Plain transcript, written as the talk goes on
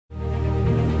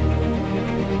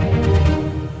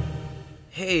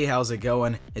Hey, how's it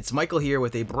going? It's Michael here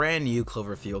with a brand new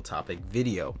Cloverfield topic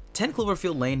video. 10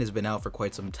 Cloverfield Lane has been out for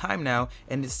quite some time now,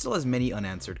 and it still has many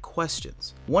unanswered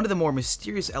questions. One of the more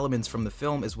mysterious elements from the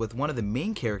film is with one of the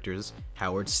main characters,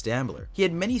 Howard Stambler. He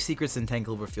had many secrets in 10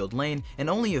 Cloverfield Lane, and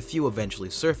only a few eventually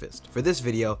surfaced. For this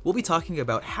video, we'll be talking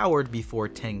about Howard before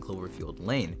 10 Cloverfield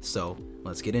Lane, so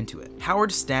let's get into it.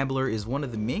 Howard Stambler is one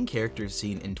of the main characters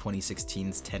seen in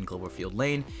 2016's 10 Cloverfield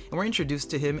Lane, and we're introduced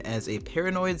to him as a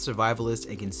paranoid survivalist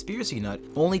and conspiracy nut,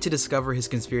 only to discover his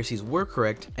conspiracies were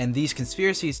correct, and these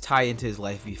conspiracies tie into his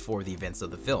life before the events of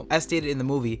the film. As stated in the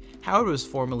movie, Howard was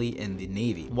formerly in the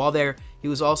Navy. While there, he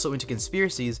was also into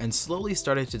conspiracies and slowly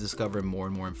started to discover more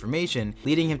and more information,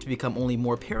 leading him to become only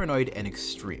more paranoid and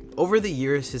extreme. Over the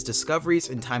years, his discoveries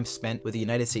and time spent with the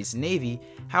United States Navy,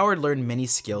 Howard learned many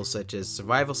skills such as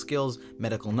survival skills,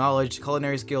 medical knowledge,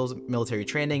 culinary skills, military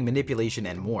training, manipulation,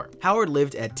 and more. Howard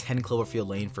lived at 10 Cloverfield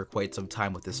Lane for quite some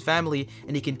time with his family,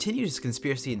 and he continued his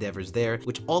conspiracy endeavors there,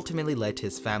 which ultimately led to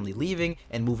his family leaving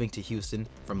and moving to Houston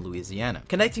from Louisiana.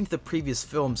 Connecting to the previous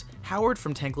films, Howard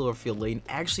from 10 Cloverfield Lane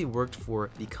actually worked for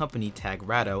the company Tag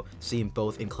Ratto, seen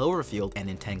both in Cloverfield and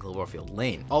in 10 Cloverfield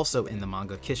Lane, also in the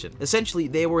manga Kishin. Essentially,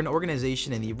 they were an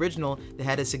organization in the original that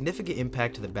had a significant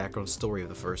impact to the background story of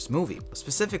the first movie.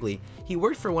 Specifically, he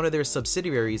worked for one of their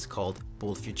subsidiaries called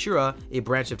Bold Futura, a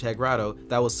branch of Tag Ratto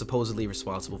that was supposedly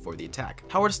responsible for the attack.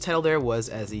 Howard's title there was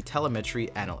as a telemetry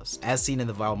analyst. As seen in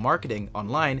the Vile Marketing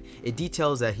online, it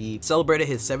details that he celebrated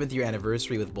his 7th year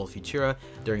anniversary with Bold Futura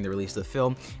during the release of the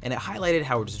film, and it highlighted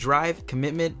Howard's drive,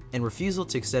 commitment, and refusal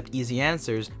to accept easy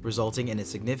answers, resulting in a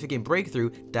significant breakthrough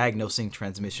diagnosing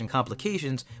transmission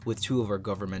complications with 2 of our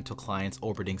governmental clients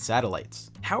orbiting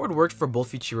satellites. Howard worked for Bold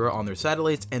Futura on their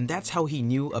satellites, and that's how he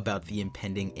knew about the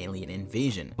impending alien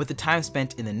invasion. With the time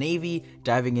spent in the Navy,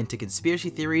 diving into conspiracy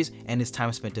theories, and his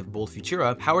time spent at Bold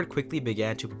Futura, Howard quickly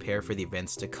began to prepare for the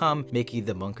events to come, making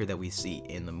the bunker that we see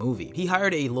in the movie. He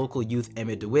hired a local youth,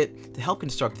 Emmett DeWitt, to help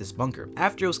construct this bunker.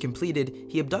 After it was completed,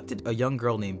 he abducted a young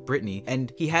girl named Brittany,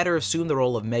 and he had her assume the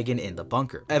role of Megan in the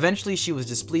bunker. Eventually, she was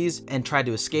displeased and tried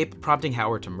to escape, prompting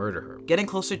Howard to murder her. Getting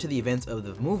closer to the events of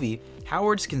the movie,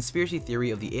 Howard's conspiracy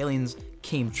theory of the aliens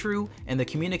came true, and the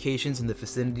communications in the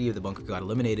vicinity of the bunker got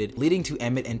eliminated, leading to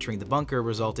Emmett entering the bunker,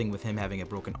 resulting with him having a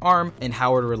broken arm, and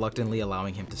Howard reluctantly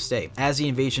allowing him to stay. As the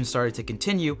invasion started to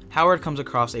continue, Howard comes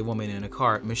across a woman in a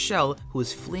car, Michelle, who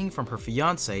is fleeing from her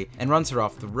fiance, and runs her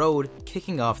off the road,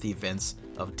 kicking off the events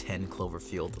of 10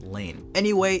 Cloverfield Lane.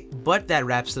 Anyway, but that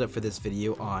wraps it up for this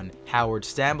video on Howard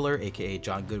Stambler, aka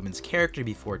John Goodman's character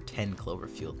before 10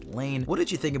 Cloverfield Lane. What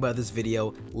did you think about this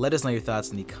video? Let us know your thoughts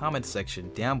in the comment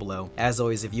section down below. As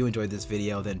always, if you enjoyed this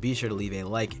video, then be sure to leave a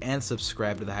like and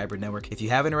subscribe to the Hybrid Network if you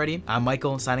haven't already. I'm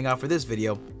Michael, signing off for this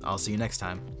video. I'll see you next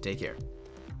time. Take care.